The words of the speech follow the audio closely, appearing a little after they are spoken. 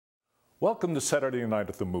Welcome to Saturday Night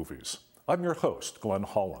at the Movies. I'm your host, Glenn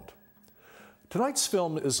Holland. Tonight's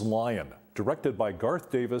film is Lion, directed by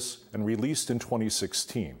Garth Davis and released in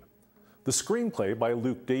 2016. The screenplay by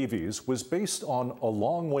Luke Davies was based on A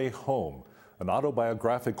Long Way Home, an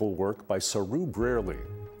autobiographical work by Saroo.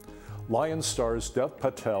 Lion stars Dev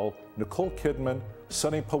Patel, Nicole Kidman,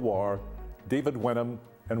 Sonny Pawar, David Wenham,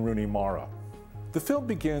 and Rooney Mara. The film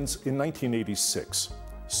begins in 1986.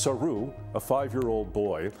 Saroo, a 5-year-old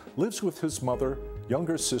boy, lives with his mother,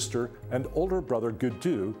 younger sister, and older brother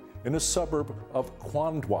Gudu in a suburb of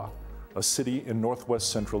Khandwa, a city in northwest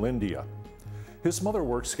central India. His mother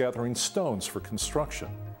works gathering stones for construction,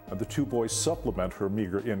 and the two boys supplement her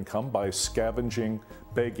meager income by scavenging,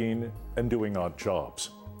 begging, and doing odd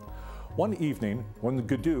jobs. One evening, when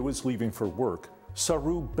Gudu is leaving for work,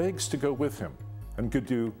 Saroo begs to go with him, and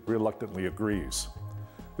Gudu reluctantly agrees.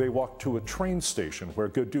 They walk to a train station where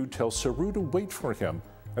Gudu tells Saroo to wait for him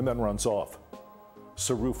and then runs off.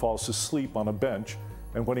 Saroo falls asleep on a bench,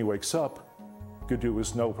 and when he wakes up, Gudu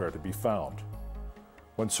is nowhere to be found.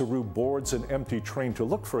 When Saroo boards an empty train to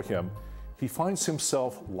look for him, he finds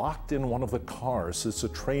himself locked in one of the cars as the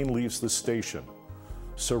train leaves the station.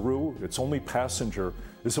 Saroo, its only passenger,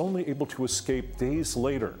 is only able to escape days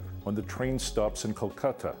later when the train stops in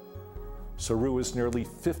Kolkata. Saroo is nearly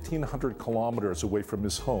 1,500 kilometers away from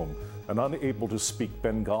his home and unable to speak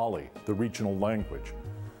Bengali, the regional language.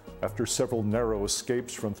 After several narrow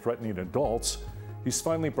escapes from threatening adults, he's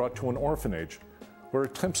finally brought to an orphanage where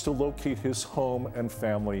attempts to locate his home and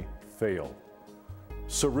family fail.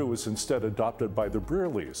 Saroo is instead adopted by the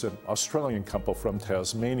Brearleys, an Australian couple from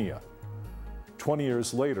Tasmania. 20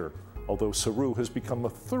 years later, although Saroo has become a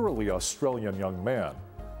thoroughly Australian young man,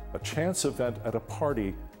 a chance event at a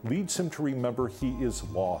party leads him to remember he is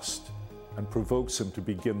lost and provokes him to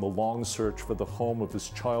begin the long search for the home of his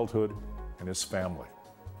childhood and his family.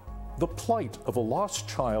 The plight of a lost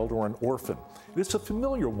child or an orphan is a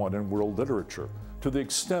familiar one in world literature, to the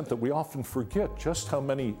extent that we often forget just how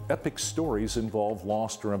many epic stories involve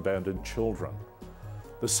lost or abandoned children.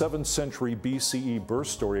 The 7th century BCE birth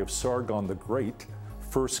story of Sargon the Great,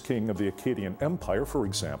 first king of the Akkadian Empire, for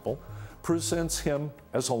example, presents him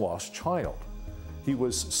as a lost child. He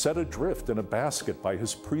was set adrift in a basket by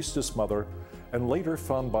his priestess mother and later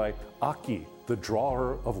found by Aki, the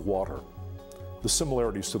drawer of water. The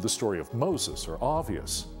similarities to the story of Moses are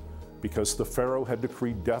obvious. Because the Pharaoh had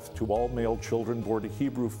decreed death to all male children born to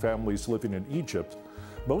Hebrew families living in Egypt,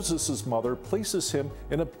 Moses' mother places him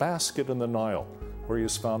in a basket in the Nile, where he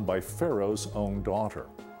is found by Pharaoh's own daughter.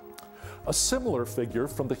 A similar figure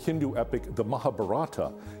from the Hindu epic the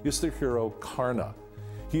Mahabharata is the hero Karna.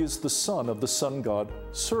 He is the son of the sun god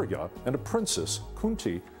Surya and a princess,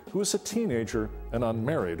 Kunti, who is a teenager and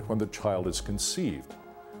unmarried when the child is conceived.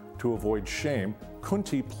 To avoid shame,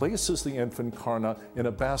 Kunti places the infant Karna in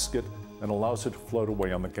a basket and allows it to float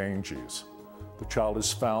away on the Ganges. The child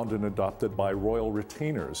is found and adopted by royal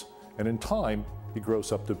retainers, and in time, he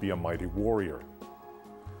grows up to be a mighty warrior.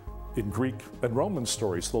 In Greek and Roman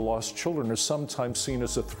stories, the lost children are sometimes seen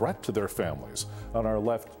as a threat to their families and are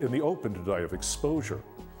left in the open to die of exposure.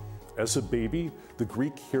 As a baby, the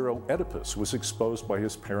Greek hero Oedipus was exposed by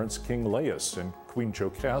his parents King Laius and Queen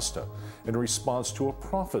Jocasta in response to a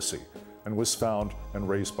prophecy and was found and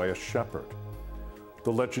raised by a shepherd.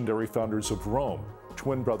 The legendary founders of Rome,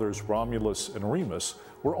 twin brothers Romulus and Remus,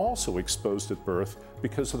 were also exposed at birth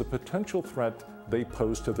because of the potential threat they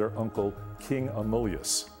posed to their uncle King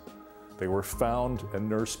Amulius. They were found and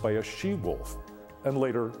nursed by a she-wolf and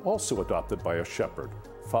later also adopted by a shepherd,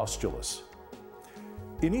 Faustulus.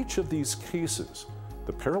 In each of these cases,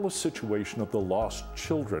 the perilous situation of the lost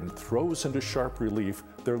children throws into sharp relief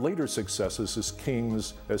their later successes as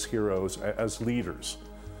kings, as heroes, as leaders.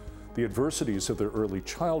 The adversities of their early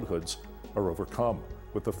childhoods are overcome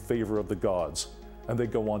with the favor of the gods, and they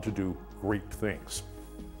go on to do great things.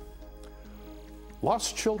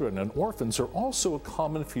 Lost children and orphans are also a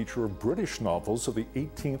common feature of British novels of the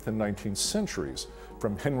 18th and 19th centuries,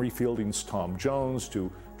 from Henry Fielding's Tom Jones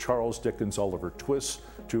to Charles Dickens' Oliver Twist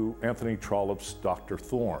to Anthony Trollope's Dr.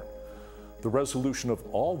 Thorne. The resolution of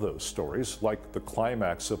all those stories, like the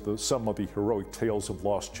climax of some of the heroic tales of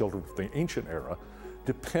lost children from the ancient era,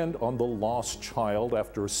 depend on the lost child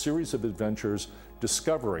after a series of adventures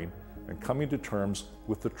discovering and coming to terms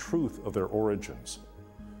with the truth of their origins.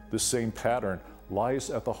 This same pattern lies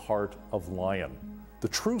at the heart of Lion, the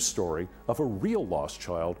true story of a real lost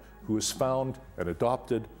child who is found and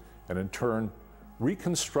adopted and in turn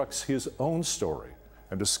reconstructs his own story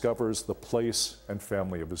and discovers the place and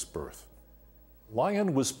family of his birth.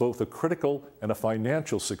 Lion was both a critical and a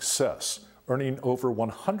financial success, earning over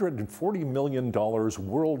 $140 million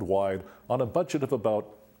worldwide on a budget of about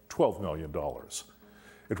 $12 million.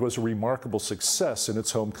 It was a remarkable success in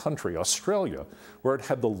its home country, Australia, where it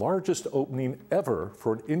had the largest opening ever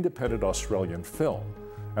for an independent Australian film,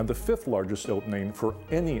 and the 5th largest opening for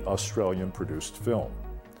any Australian-produced film.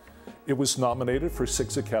 It was nominated for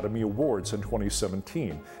 6 Academy Awards in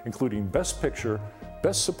 2017, including Best Picture,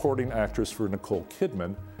 Best Supporting Actress for Nicole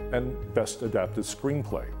Kidman, and Best Adapted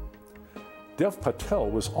Screenplay. Dev Patel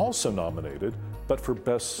was also nominated, but for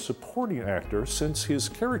Best Supporting Actor since his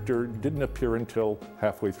character didn't appear until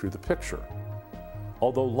halfway through the picture.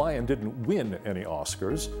 Although Lion didn't win any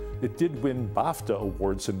Oscars, it did win BAFTA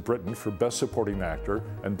awards in Britain for Best Supporting Actor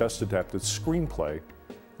and Best Adapted Screenplay,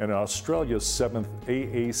 and Australia's 7th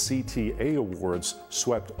AACTA Awards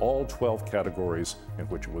swept all 12 categories in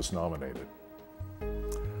which it was nominated.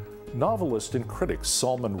 Novelist and critic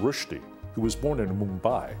Salman Rushdie, who was born in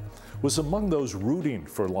Mumbai, was among those rooting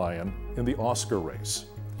for Lion in the Oscar race.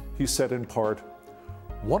 He said in part,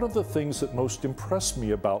 "One of the things that most impressed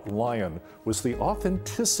me about Lion was the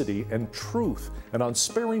authenticity and truth and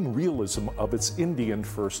unsparing realism of its Indian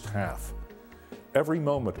first half. Every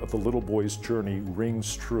moment of the little boy's journey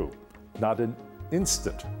rings true, not an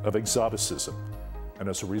instant of exoticism, and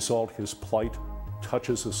as a result, his plight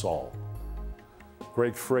touches us all."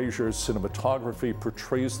 Greg Fraser's cinematography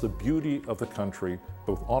portrays the beauty of the country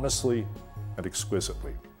both honestly and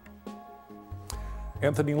exquisitely.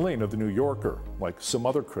 Anthony Lane of The New Yorker, like some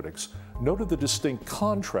other critics, noted the distinct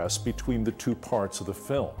contrast between the two parts of the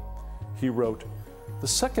film. He wrote, "The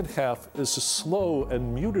second half is a slow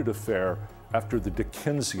and muted affair after the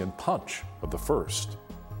Dickensian punch of the first."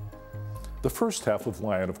 The first half of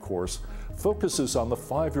Lion, of course, focuses on the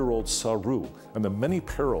 5-year-old Saroo and the many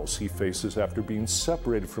perils he faces after being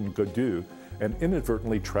separated from Gadu and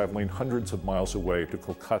inadvertently traveling hundreds of miles away to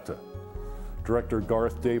Kolkata. Director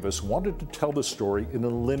Garth Davis wanted to tell the story in a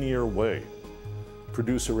linear way.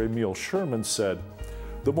 Producer Emil Sherman said,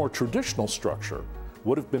 "The more traditional structure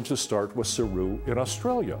would have been to start with Saroo in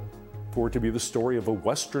Australia, for it to be the story of a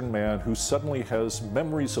Western man who suddenly has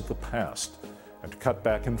memories of the past, and to cut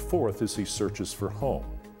back and forth as he searches for home.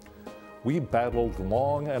 We battled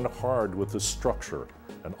long and hard with the structure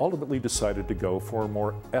and ultimately decided to go for a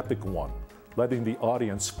more epic one, letting the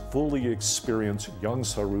audience fully experience young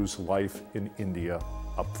Saroo's life in India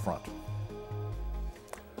up front."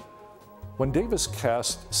 When Davis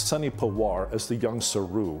cast Sunny Pawar as the young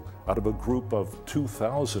Saroo out of a group of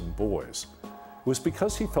 2,000 boys, it was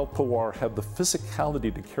because he felt Pawar had the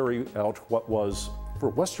physicality to carry out what was, for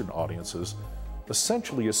Western audiences,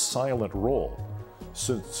 essentially a silent role,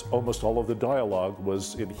 since almost all of the dialogue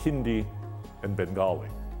was in Hindi and Bengali.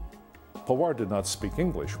 Pawar did not speak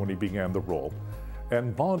English when he began the role,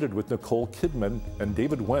 and bonded with Nicole Kidman and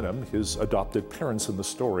David Wenham, his adopted parents in the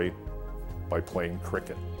story, by playing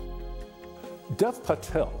cricket. Dev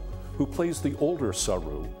Patel, who plays the older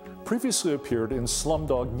Saroo, previously appeared in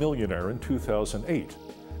Slumdog Millionaire in 2008,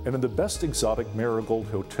 and in The Best Exotic Marigold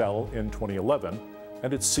Hotel in 2011,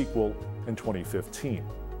 and its sequel in 2015.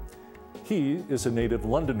 He is a native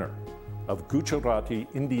Londoner of Gujarati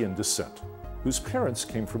Indian descent, whose parents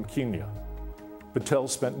came from Kenya. Patel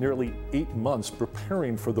spent nearly 8 months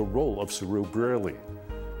preparing for the role of Saroo Brierley.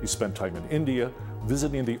 He spent time in India,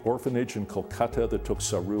 visiting the orphanage in Kolkata that took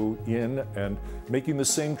Saroo in and making the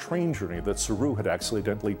same train journey that Saroo had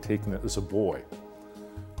accidentally taken as a boy.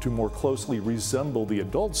 To more closely resemble the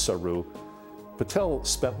adult Saroo, Patel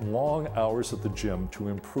spent long hours at the gym to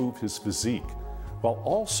improve his physique, while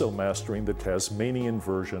also mastering the Tasmanian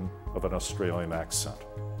version of an Australian accent.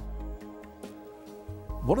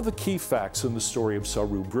 One of the key facts in the story of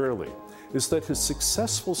Saroo Brierley is that his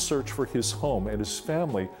successful search for his home and his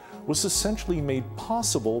family was essentially made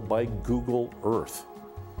possible by Google Earth.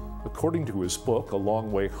 According to his book, A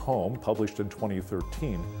Long Way Home, published in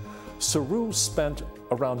 2013, Saroo spent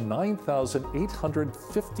around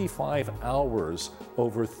 9,855 hours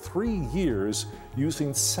over 3 years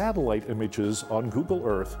using satellite images on Google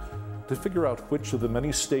Earth to figure out which of the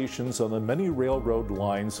many stations on the many railroad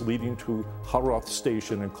lines leading to Howrah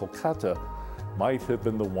Station in Kolkata might have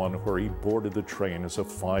been the one where he boarded the train as a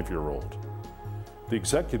 5-year-old. The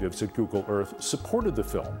executives at Google Earth supported the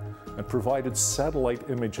film and provided satellite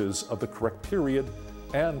images of the correct period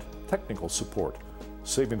and technical support,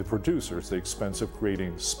 saving the producers the expense of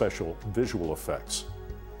creating special visual effects.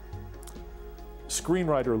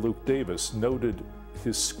 Screenwriter Luke Davis noted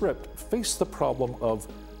his script faced the problem of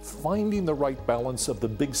finding the right balance of the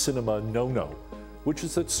big cinema no-no, which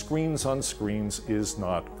is that screens on screens is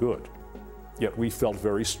not good. Yet we felt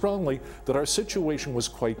very strongly that our situation was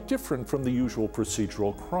quite different from the usual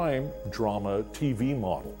procedural crime, drama, TV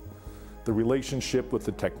model. The relationship with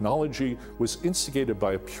the technology was instigated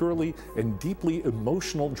by a purely and deeply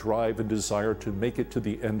emotional drive and desire to make it to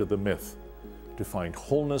the end of the myth, to find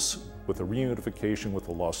wholeness with a reunification with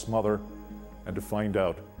the lost mother, and to find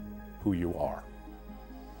out who you are.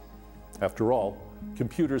 After all,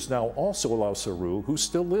 computers now also allow Saroo, who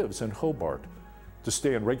still lives in Hobart, to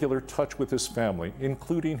stay in regular touch with his family,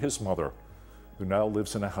 including his mother, who now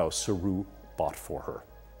lives in a house Saroo bought for her.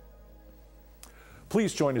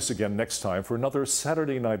 Please join us again next time for another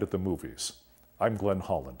Saturday Night at the Movies. I'm Glenn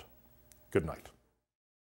Holland. Good night.